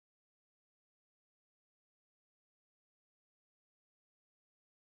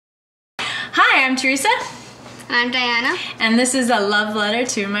Hi, I'm Teresa. I'm Diana. And this is a love letter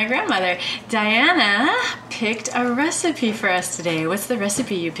to my grandmother. Diana picked a recipe for us today. What's the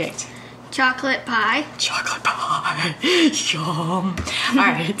recipe you picked? Chocolate pie. Chocolate pie. Yum. All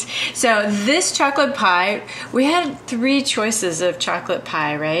right. So this chocolate pie, we had 3 choices of chocolate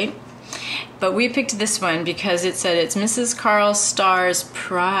pie, right? But we picked this one because it said it's Mrs. Carl Starr's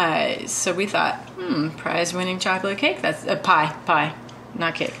prize. So we thought, prize-winning chocolate cake. That's a pie,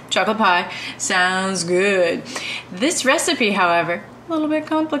 not cake. Chocolate pie sounds good. This recipe, however, a little bit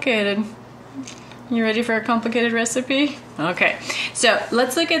complicated. You ready for a complicated recipe? Okay, so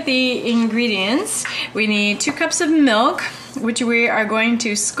let's look at the ingredients. We need 2 cups of milk, which we are going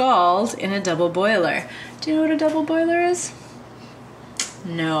to scald in a double boiler. Do you know what a double boiler is?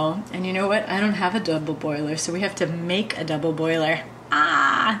 No, and you know what? I don't have a double boiler, so we have to make a double boiler.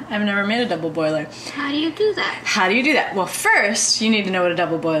 I've never made a double boiler. How do you do that? How do you do that? Well, first, you need to know what a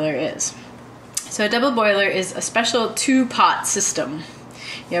double boiler is. So a double boiler is a special 2-pot system.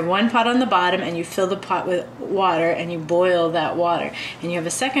 You have 1 pot on the bottom and you fill the pot with water and you boil that water. And you have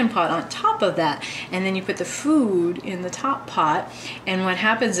a second pot on top of that, and then you put the food in the top pot, and what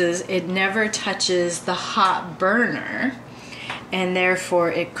happens is it never touches the hot burner, and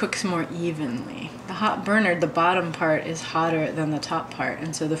therefore it cooks more evenly. The hot burner, the bottom part, is hotter than the top part,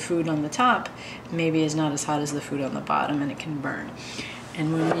 and so the food on the top maybe is not as hot as the food on the bottom, and it can burn.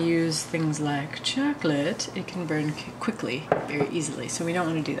 And when we use things like chocolate, it can burn quickly, very easily, so we don't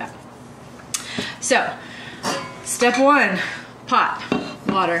want to do that. So, step 1, pot,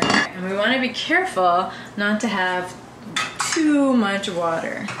 water. And we want to be careful not to have too much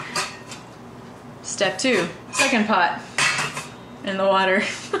water. Step 2, second pot. In the water.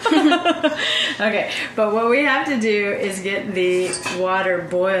 Okay, but what we have to do is get the water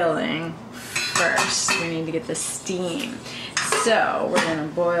boiling first. We need to get the steam. So we're gonna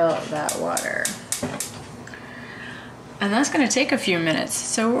boil that water. And that's gonna take a few minutes,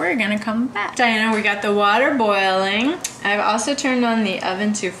 so we're gonna come back. Diana, we got the water boiling. I've also turned on the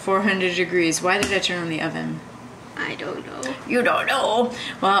oven to 400 degrees. Why did I turn on the oven? I don't know. You don't know.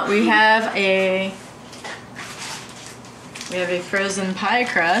 Well, we have a frozen pie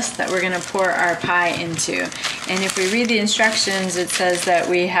crust that we're going to pour our pie into. And if we read the instructions, it says that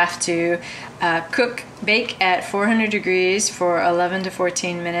we have to bake at 400 degrees for 11 to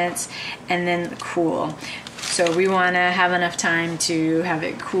 14 minutes and then cool. So we want to have enough time to have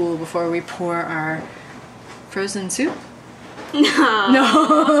it cool before we pour our frozen soup.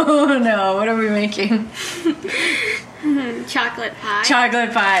 No. No, what are we making? Chocolate pie.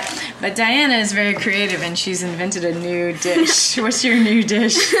 Chocolate pie. But Diana is very creative and she's invented a new dish. What's your new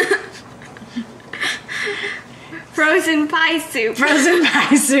dish? Frozen pie soup. Frozen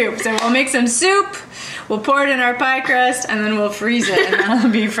pie soup. So we'll make some soup, we'll pour it in our pie crust, and then we'll freeze it, and that'll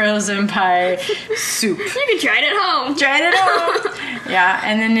be frozen pie soup. You can try it at home. Try it at home. Yeah,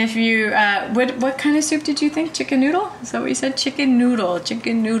 and then if you, what kind of soup did you think? Chicken noodle? Is that what you said? Chicken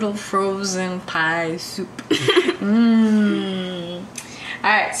noodle frozen pie soup.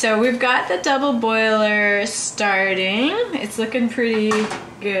 Alright, so we've got the double boiler starting. It's looking pretty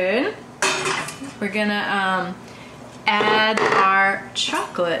good. We're gonna add our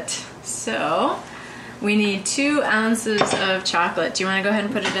chocolate. So we need 2 ounces of chocolate. Do you want to go ahead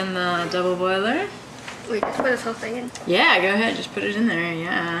and put it in the double boiler? Wait, just put this whole thing in. Yeah, go ahead, just put it in there,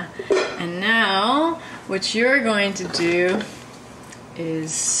 yeah. And now, what you're going to do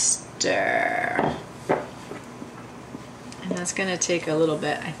is stir. And that's gonna take a little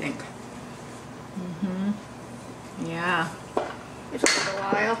bit, I think. Yeah. It's take a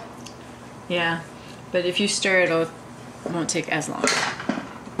while. Yeah, but if you stir it won't take as long.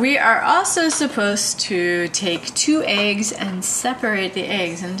 We are also supposed to take 2 eggs and separate the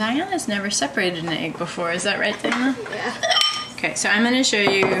eggs. And Diana's never separated an egg before. Is that right, Diana? Yeah. Okay, so I'm going to show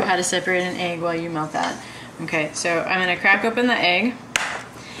you how to separate an egg while you melt that. Okay, so I'm going to crack open the egg.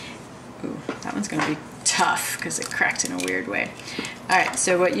 Ooh, that one's going to be tough because it cracked in a weird way. Alright,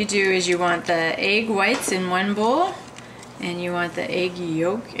 so what you do is you want the egg whites in one bowl and you want the egg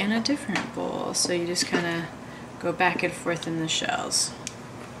yolk in a different bowl. So you just kind of go back and forth in the shells.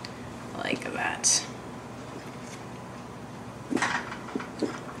 Like that.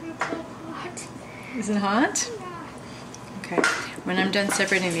 Is it hot? Okay. When I'm done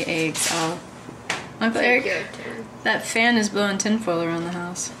separating the eggs, I'll... Uncle Eric, that fan is blowing tinfoil around the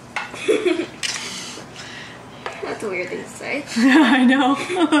house. That's a weird thing to say. I know,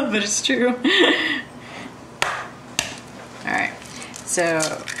 but it's true. Alright, so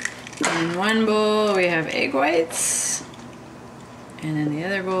in one bowl we have egg whites, and in the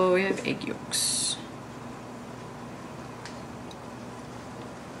other bowl we have egg yolks.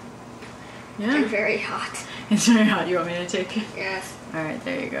 Yeah. And very hot. It's very hot. You want me to take it? Yes. All right,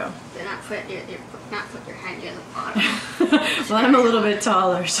 there you go. Do not put your hand near the bottom. Well, I'm a little bit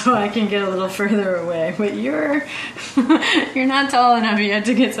taller, so I can get a little further away. But you're not tall enough yet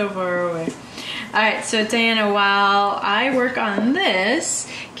to get so far away. All right, so Diana, while I work on this,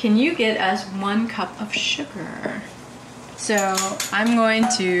 can you get us 1 cup of sugar? So I'm going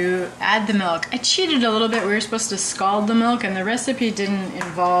to add the milk. I cheated a little bit. We were supposed to scald the milk, and the recipe didn't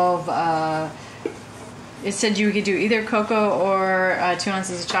involve. It said you could do either cocoa or 2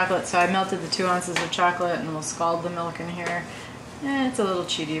 ounces of chocolate, so I melted the 2 ounces of chocolate and we'll scald the milk in here. It's a little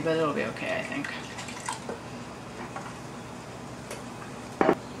cheaty, but it'll be okay, I think.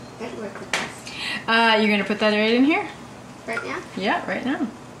 You're going to put that right in here? Right now? Yeah, right now.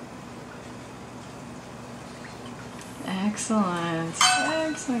 Excellent.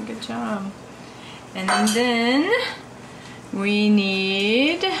 Excellent, good job. And then we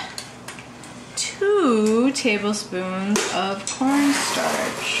need 2 tablespoons of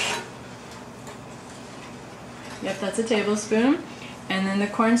cornstarch. Yep, that's a tablespoon. And then the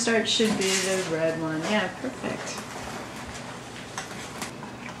cornstarch should be the red one. Yeah, perfect.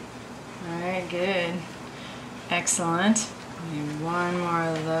 Alright, good. Excellent. We need 1 more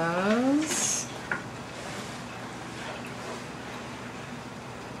of those.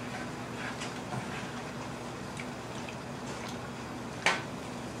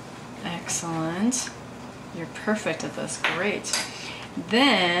 Excellent. You're perfect at this. Great.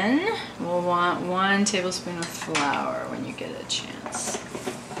 Then we'll want 1 tablespoon of flour when you get a chance.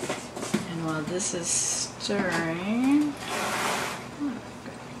 And while this is stirring...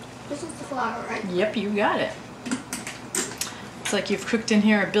 This is the flour, right? Yep, you got it. It's like you've cooked in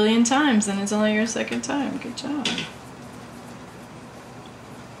here 1 billion times and it's only your 2nd time. Good job.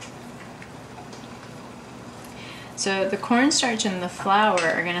 So the cornstarch and the flour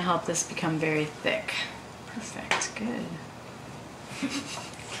are going to help this become very thick. Perfect, good.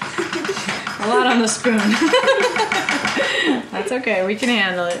 A lot on the spoon. That's okay, we can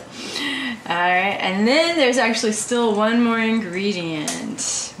handle it. Alright, and then there's actually still 1 more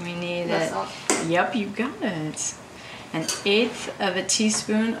ingredient. We need it. Yep, you got it. 1/8 of a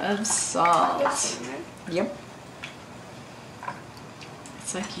teaspoon of salt. Yep.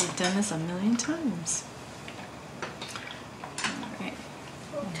 It's like you've done this 1 million times.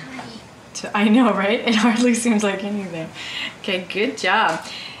 I know, right? It hardly seems like anything. Okay, good job.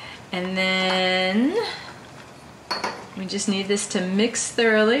 And then we just need this to mix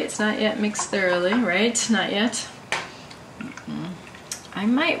thoroughly. It's not yet mixed thoroughly, right? Not yet. I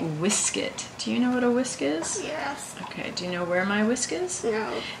might whisk it. Do you know what a whisk is? Yes. Okay, do you know where my whisk is?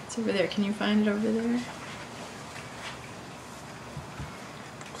 No. It's over there. Can you find it over there?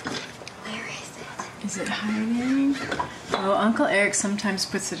 Where is it? Is it hiding? Oh, Uncle Eric sometimes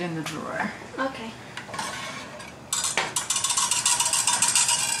puts it in the drawer. Okay.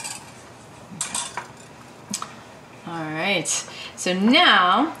 Alright, so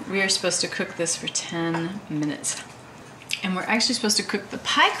now we are supposed to cook this for 10 minutes. And we're actually supposed to cook the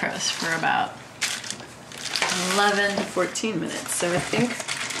pie crust for about 11 to 14 minutes. So I think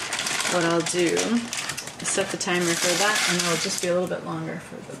what I'll do is set the timer for that, and it'll just be a little bit longer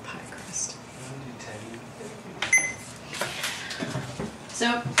for the pie crust.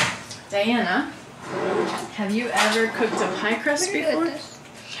 So, Diana, have you ever cooked a pie crust before?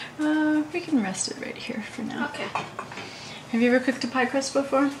 We can rest it right here for now. Okay. Have you ever cooked a pie crust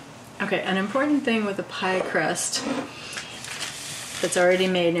before? Okay, an important thing with a pie crust that's already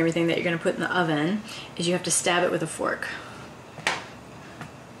made and everything that you're going to put in the oven is you have to stab it with a fork.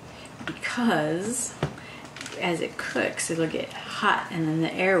 Because as it cooks, it'll get hot and then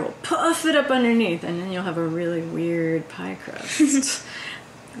the air will puff it up underneath and then you'll have a really weird pie crust.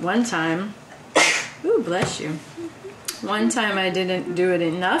 One time, ooh, bless you. One time I didn't do it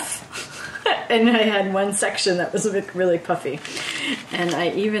enough and I had one section that was really puffy and I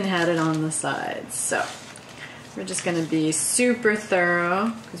even had it on the sides. So we're just going to be super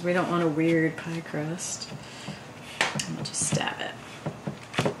thorough because we don't want a weird pie crust. And we'll just stab it.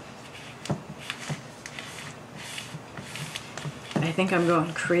 I think I'm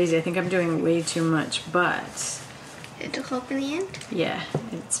going crazy. I think I'm doing way too much, but It'll help in the end? yeah,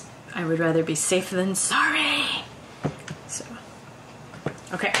 I would rather be safe than sorry. So,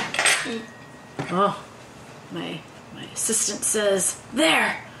 okay. Oh, my assistant says,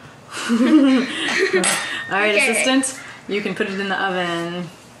 there! Alright, Okay. assistant, you can put it in the oven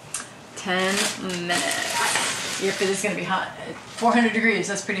 10 minutes. Yep, it is going to be hot. 400 degrees,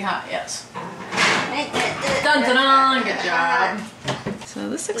 that's pretty hot, yes. Dun dun dun, good job. So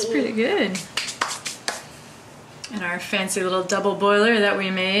this looks pretty good. And our fancy little double boiler that we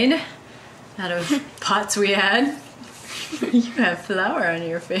made out of pots we had. You have flour on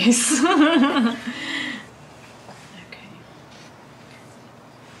your face. Okay.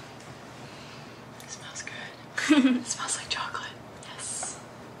 It smells good. It smells like chocolate. Yes.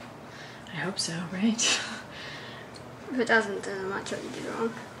 I hope so, right? If it doesn't, then I'm not sure you did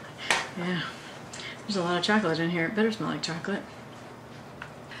wrong. Yeah. There's a lot of chocolate in here. It better smell like chocolate.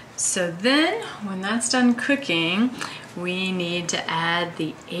 So then, when that's done cooking, we need to add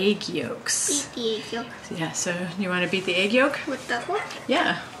the egg yolks. Beat the egg yolk. Yeah, so you want to beat the egg yolk? With that fork?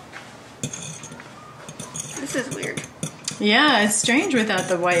 Yeah. This is weird. Yeah, it's strange without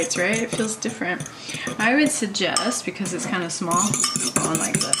the whites, right? It feels different. I would suggest, because it's kind of small, going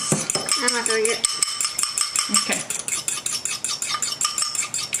like this. I'm not doing it. Okay.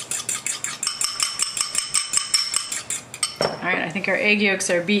 Alright, I think our egg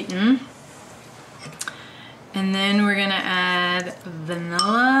yolks are beaten. And then we're gonna add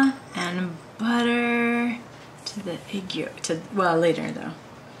vanilla and butter to the egg yolk. Well, later though.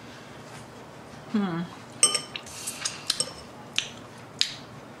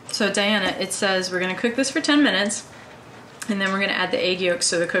 So Diana, it says we're gonna cook this for 10 minutes, and then we're gonna add the egg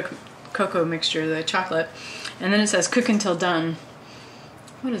yolks to the cocoa mixture, the chocolate, and then it says cook until done.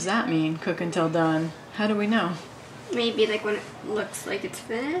 What does that mean, cook until done? How do we know? Maybe like when it looks like it's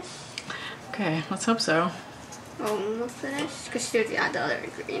finished. Okay, let's hope so. Almost finished. Because she has to add the other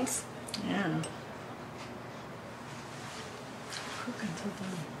ingredients. Yeah. Cook until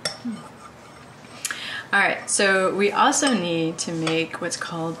done. Alright, so we also need to make what's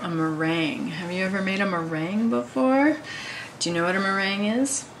called a meringue. Have you ever made a meringue before? Do you know what a meringue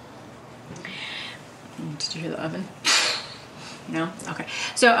is? Did you hear the oven? No? Okay.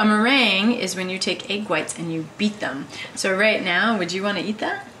 So a meringue is when you take egg whites and you beat them. So right now, would you want to eat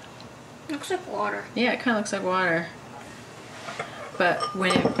that? Looks like water. Yeah, it kind of looks like water. But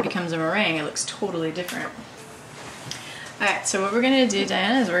when it becomes a meringue, it looks totally different. Alright, so what we're going to do,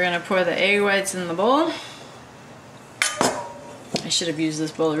 Diana, is we're going to pour the egg whites in the bowl. I should have used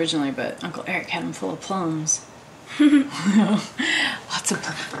this bowl originally, but Uncle Eric had them full of plums. Lots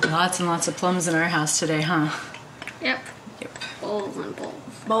and lots of plums in our house today, huh? Yep. Yep. Bowls and bowls.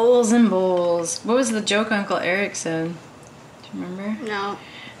 Bowls and bowls. What was the joke Uncle Eric said? Do you remember? No.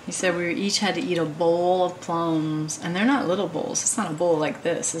 He said we each had to eat a bowl of plums. And they're not little bowls. It's not a bowl like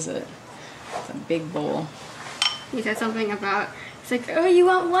this, is it? It's a big bowl. He said something about, it's like, oh, you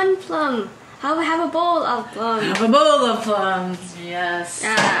want one plum. How about have a bowl of plums? Have a bowl of plums. Yes.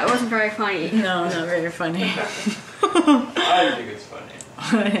 Yeah, it wasn't very funny. No, not very funny. I think it's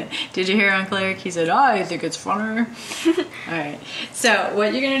funny. Did you hear Uncle Eric? He said, oh, I think it's funner. Alright, so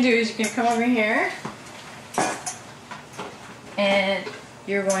what you're going to do is you're going to come over here and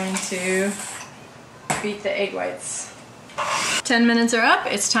you're going to beat the egg whites. 10 minutes are up.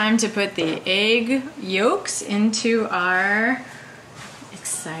 It's time to put the egg yolks into our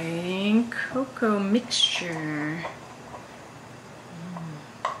exciting cocoa mixture.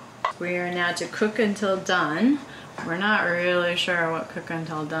 We are now to cook until done. We're not really sure what cook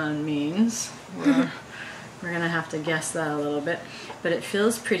until done means. We're gonna have to guess that a little bit, but it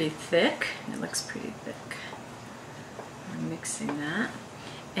feels pretty thick. It looks pretty thick. We're mixing that.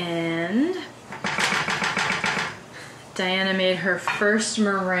 And Diana made her first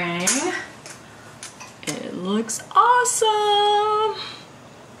meringue. It looks awesome!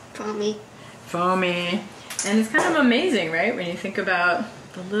 Foamy. Foamy. And it's kind of amazing, right? When you think about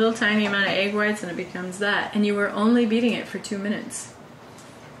the little tiny amount of egg whites and it becomes that. And you were only beating it for 2 minutes.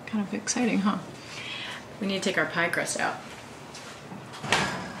 Kind of exciting, huh? We need to take our pie crust out.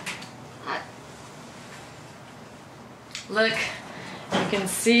 Look, you can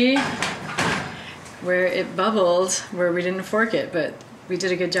see where it bubbled, where we didn't fork it, but we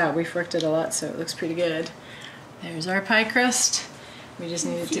did a good job. We forked it a lot, so it looks pretty good. There's our pie crust. We just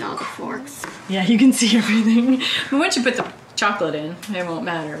needed See to... all the forks. Yeah, you can see everything. But once you put the chocolate in, it won't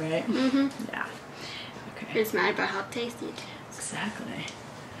matter, right? Mm-hmm. Yeah. Okay. It's mad about how tasty it is. Exactly.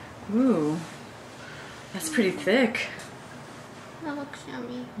 Ooh. That's pretty thick. That looks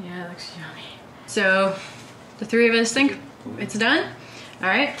yummy. Yeah, it looks yummy. So, the three of us think it's done?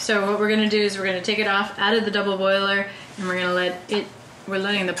 Alright, so what we're going to do is we're going to take it off out of the double boiler, and we're going to let it... We're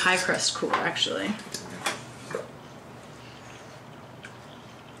letting the pie crust cool, actually.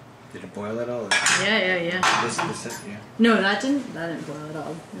 Did it boil at all? Yeah. This, yeah. No, that didn't boil at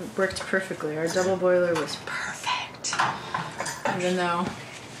all. It worked perfectly. Our double boiler was perfect. Even though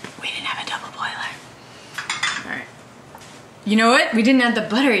we didn't have a double boiler. Alright. You know what? We didn't add the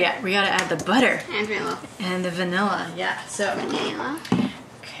butter yet. We gotta add the butter. And vanilla. And the vanilla, yeah. So. Vanilla.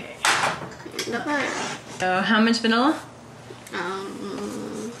 Okay. And the butter. So how much vanilla?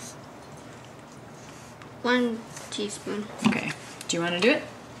 1 teaspoon. Okay. Do you want to do it?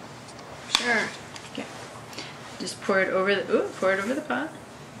 Sure. Okay. Just pour it over the pour it over the pot.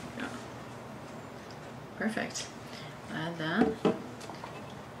 Yeah. Perfect. Add that.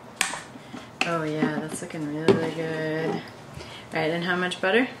 Oh yeah, that's looking really good. All right, and how much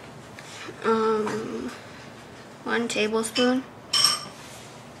butter? 1 tablespoon.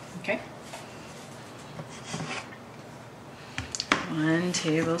 Okay. 1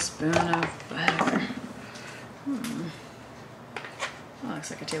 tablespoon of butter. That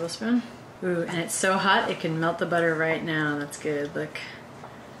looks like a tablespoon. Ooh, and it's so hot it can melt the butter right now. That's good. Look.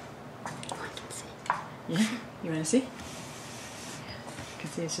 Oh, I can see. Yeah. You want to see? You can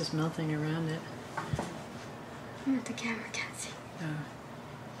see it's just melting around it. The camera can't see. Oh.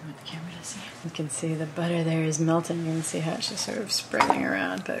 You want the camera to see? You can see the butter there is melting. You can see how it's just sort of spreading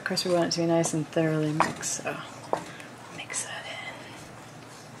around. But of course we want it to be nice and thoroughly mixed. So mix that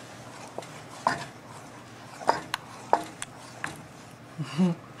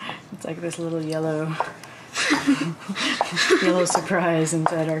in. It's like this little yellow yellow surprise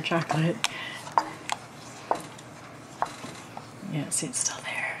inside our chocolate. Yeah, see, it's still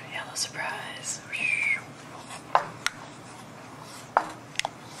there. Yellow surprise.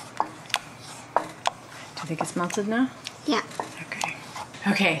 Do you think it's melted now? Yeah. Okay.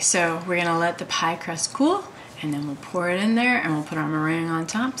 Okay, so we're gonna let the pie crust cool, and then we'll pour it in there, and we'll put our meringue on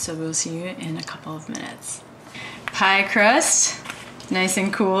top. So we'll see you in a couple of minutes. Pie crust, nice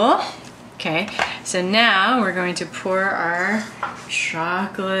and cool. Okay, so now we're going to pour our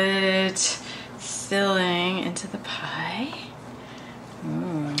chocolate filling into the pie.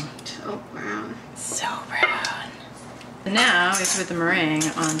 Ooh. So brown. So brown. Now we have to put the meringue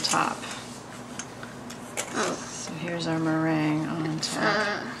on top. Oh. So here's our meringue on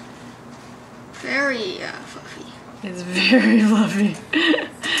top. Very fluffy. It's very fluffy.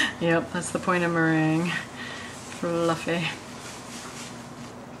 Yep, that's the point of meringue. Fluffy.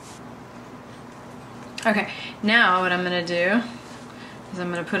 Okay, now what I'm gonna do is I'm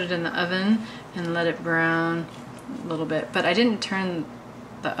gonna put it in the oven and let it brown a little bit. But I didn't turn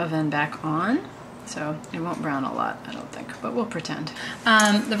the oven back on, so it won't brown a lot, I don't think, but we'll pretend.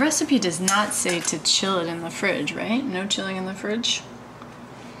 The recipe does not say to chill it in the fridge, right? No chilling in the fridge?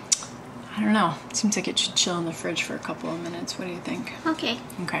 I don't know. It seems like it should chill in the fridge for a couple of minutes. What do you think? Okay.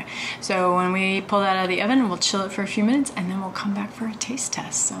 Okay, so when we pull that out of the oven, we'll chill it for a few minutes and then we'll come back for a taste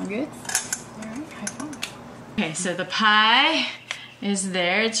test. Sound good? All right, high five. Okay, so the pie is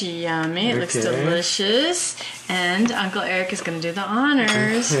there. It's yummy. It looks delicious. And Uncle Eric is going to do the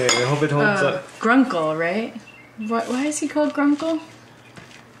honors. Okay, I hope it holds up. Grunkle, right? Why is he called Grunkle?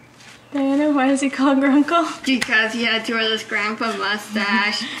 Diana, why is he called Grunkle? Because he had this grandpa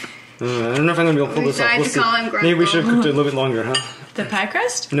mustache. I don't know if I'm going to be able to pull this off. Tried We'll to see. call him Grunkle. Maybe we should have cooked it a little bit longer, huh? The pie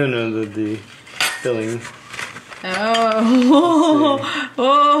crust? No, the filling. Oh.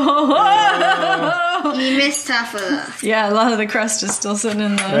 He missed half of the... Yeah, a lot of the crust is still sitting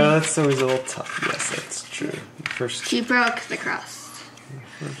in the... Well, that's always a little tough. Yes, that's true. First. He broke the crust.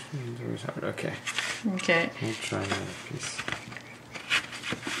 First one's always hard. Okay. Okay. We'll try another piece.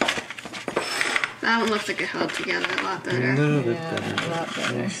 That one looks like it held together a lot A better. little bit Yeah, better. a lot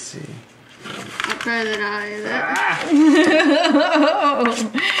better. Let's see. Not better than I.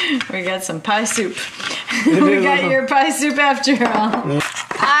 We got some pie soup. We got your pie soup after all.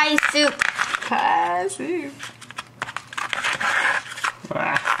 Pie soup. Pie soup.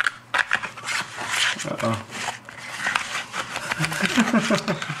 Uh-oh.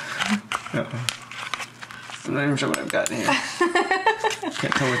 Uh-oh. I'm not even sure what I've got here.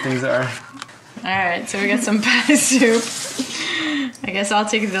 Can't tell what things are. Alright, so we got some pie soup. I guess I'll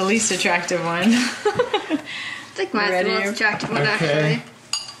take the least attractive one. I think mine's the Ready? most attractive one, Okay.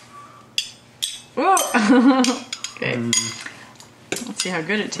 Whoa! Okay. Let's see how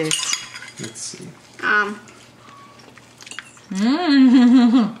good it tastes. Let's see.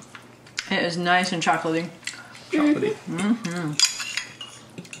 It is nice and chocolatey, Chocolatey.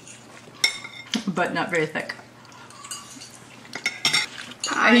 but not very thick.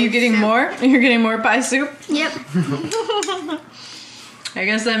 Pie Are you getting soup. more? You're getting more pie soup? Yep. I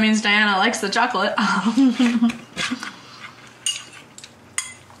guess that means Diana likes the chocolate.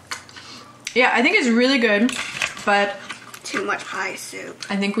 Yeah, I think it's really good, but Too much pie soup.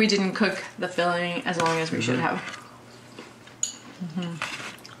 I think we didn't cook the filling as long as we should have.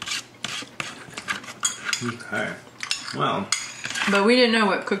 Okay. Well. But we didn't know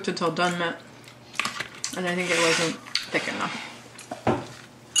what cooked until done meant. And I think it wasn't thick enough.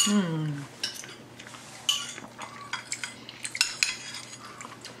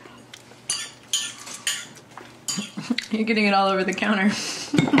 You're getting it all over the counter.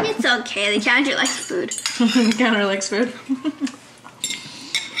 It's okay. The counter likes food. The counter likes food.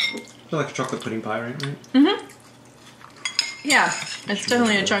 I like a chocolate pudding pie, right? Mm-hmm. Yeah, it's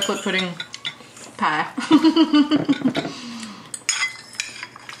definitely a chocolate pudding pie.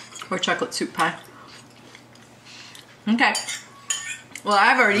 Or chocolate soup pie. Okay. Well,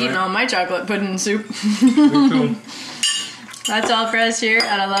 I've already eaten all my chocolate pudding soup. Cool. That's all for us here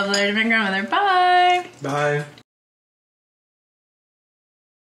at A Love Letter to My Grandmother. Bye! Bye.